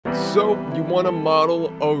So, you want to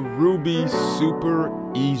model a ruby super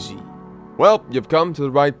easy? Well, you've come to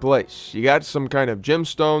the right place. You got some kind of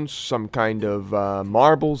gemstones, some kind of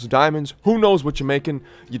marbles, diamonds. Who knows what you're making?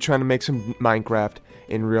 You're trying to make some Minecraft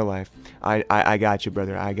in real life. I got you,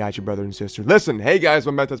 brother. I got you, brother and sister. Listen, hey guys,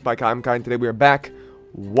 welcome back to TutsByKai. I'm Kai, and today we are back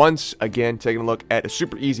once again taking a look at a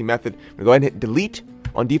super easy method. I'm going to go ahead and hit delete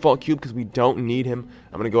on default cube because we don't need him.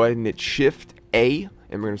 I'm going to go ahead and hit Shift A,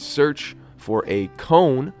 and we're going to search for a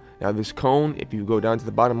cone. Now this cone, if you go down to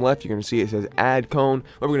the bottom left, you're going to see it says add cone.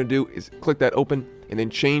 What we're going to do is click that open and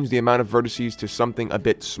then change the amount of vertices to something a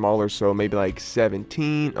bit smaller. So maybe like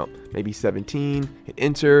 17, maybe 17, hit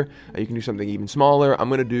enter. You can do something even smaller. I'm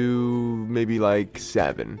going to do maybe like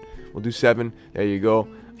 7. We'll do 7. There you go.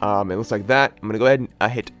 It looks like that. I'm going to go ahead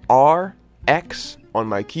and hit RX on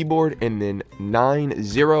my keyboard and then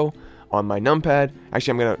 90 on my numpad.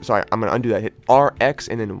 Actually, I'm gonna undo that. Hit RX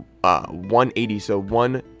and then 180, so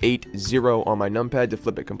 180 on my numpad to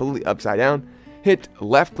flip it completely upside down. Hit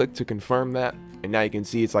left click to confirm that, and now you can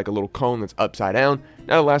see it's like a little cone that's upside down.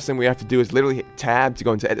 Now the last thing we have to do is literally hit tab to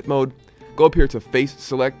go into edit mode. Go up here to face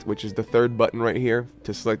select, which is the third button right here,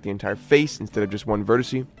 to select the entire face instead of just one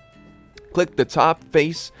vertice. Click the top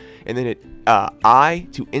face and then hit I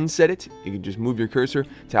to inset it. You can just move your cursor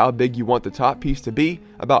to how big you want the top piece to be,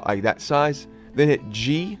 about like that size. Then hit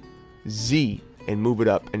G, Z and move it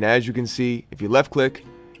up. And as you can see, if you left click,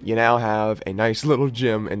 you now have a nice little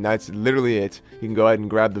gem, and that's literally it. You can go ahead and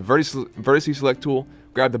grab the vertice select tool,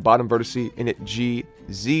 grab the bottom vertice and hit G,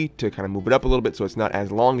 Z to kind of move it up a little bit so it's not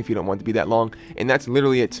as long if you don't want it to be that long. And that's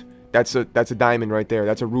literally it. That's a diamond right there.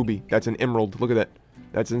 That's a ruby. That's an emerald. Look at that.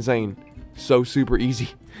 That's insane. So super easy.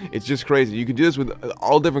 It's just crazy. You can do this with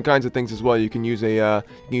all different kinds of things as well. You can use a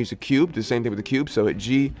cube. Do the same thing with the cube. So hit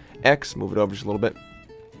G, X, move it over just a little bit.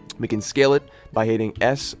 We can scale it by hitting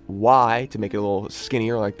S, Y to make it a little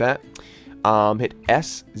skinnier like that. Hit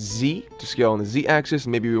S, Z to scale on the Z axis.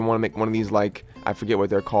 Maybe we want to make one of these, like, I forget what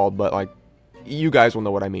they're called, but like, you guys will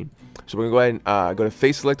know what I mean. So we're going to go ahead and go to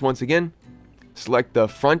face select once again. Select the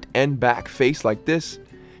front and back face like this.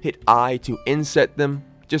 Hit I to inset them.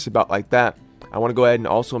 Just about like that. I want to go ahead and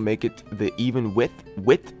also make it the even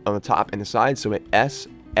width on the top and the side. So hit S,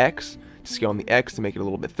 X to scale on the X to make it a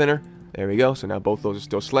little bit thinner. There we go. So now both those are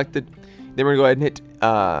still selected. Then we're going to go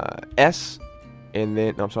ahead and hit S and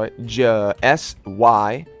then, no, I'm sorry, S,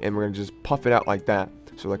 Y, and we're going to just puff it out like that.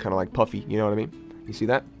 So they're kind of like puffy, you know what I mean? You see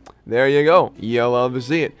that? There you go. You'll love to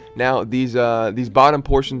see it. Now these bottom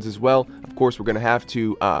portions as well. Of course, we're going to have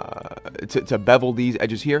to bevel these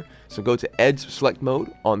edges here. So go to edge select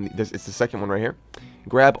mode on it's the second one right here.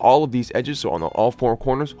 Grab all of these edges. So on all 4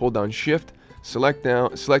 corners, hold down Shift, select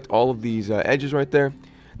all of these edges right there.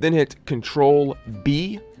 Then hit Control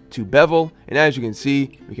B to bevel. And as you can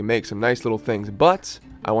see, we can make some nice little things. But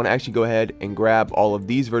I want to actually go ahead and grab all of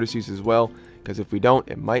these vertices as well, because if we don't,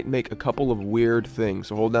 it might make a couple of weird things.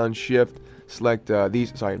 So hold down Shift, select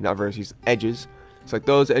these, sorry, not vertices, edges. Select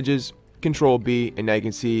those edges, Control B, and now you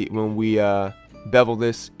can see when we bevel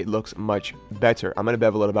this, it looks much better. I'm going to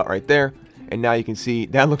bevel it about right there, and now you can see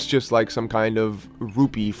that looks just like some kind of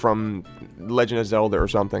rupee from Legend of Zelda or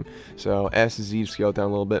something. So S, Z, scale it down a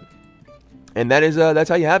little bit. And that is that's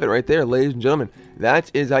how you have it right there, ladies and gentlemen.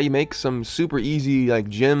 That is how you make some super easy, like,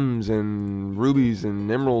 gems and rubies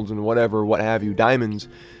and emeralds and whatever, what have you, diamonds.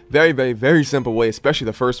 Very, very, very simple way, especially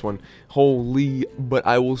the first one. Holy, but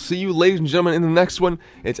I will see you, ladies and gentlemen, in the next one.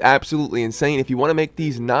 It's absolutely insane. If you want to make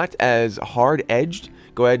these not as hard-edged,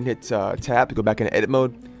 go ahead and hit tab to go back into edit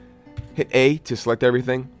mode. Hit A to select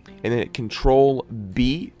everything. And then hit Control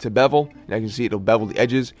B to bevel. Now you can see it'll bevel the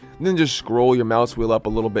edges. And then just scroll your mouse wheel up a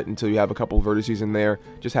little bit until you have a couple of vertices in there.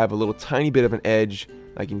 Just have a little tiny bit of an edge,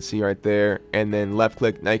 like you can see right there. And then left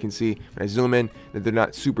click. Now you can see when I zoom in that they're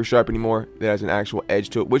not super sharp anymore. It has an actual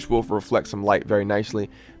edge to it, which will reflect some light very nicely.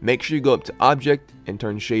 Make sure you go up to Object and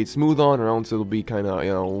turn Shade Smooth on, or else it'll be kind of,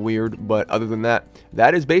 you know, weird. But other than that,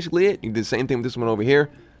 that is basically it. You can do the same thing with this one over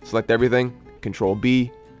here. Select everything. Control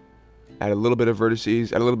B. Add a little bit of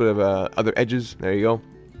vertices, add a little bit of other edges. There you go.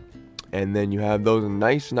 And then you have those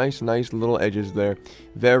nice little edges there.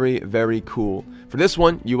 Very, very cool. For this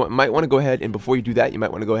one, you might want to go ahead, and before you do that, you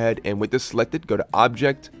might want to go ahead and with this selected, go to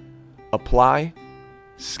Object, Apply,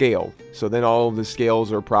 Scale. So then all of the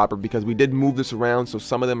scales are proper, because we did move this around, so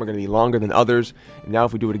some of them are going to be longer than others. And now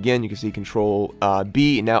if we do it again, you can see Control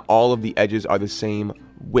B, and now all of the edges are the same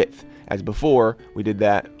width. As before, we did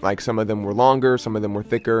that, like some of them were longer, some of them were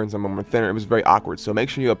thicker, and some of them were thinner. It was very awkward. So make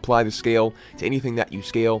sure you apply the scale to anything that you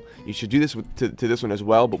scale. You should do this to this one as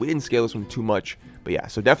well, but we didn't scale this one too much. But yeah,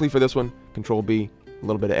 so definitely for this one, Control B, a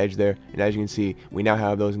little bit of edge there. And as you can see, we now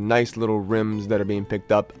have those nice little rims that are being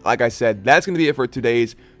picked up. Like I said, that's going to be it for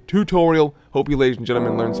today's tutorial. Hope you ladies and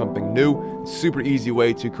gentlemen learned something new. Super easy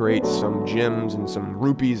way to create some gems and some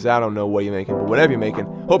rupees. I don't know what you're making, but whatever you're making,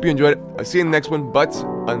 hope you enjoyed it. I'll see you in the next one, but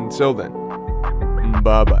until then,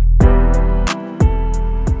 bye bye.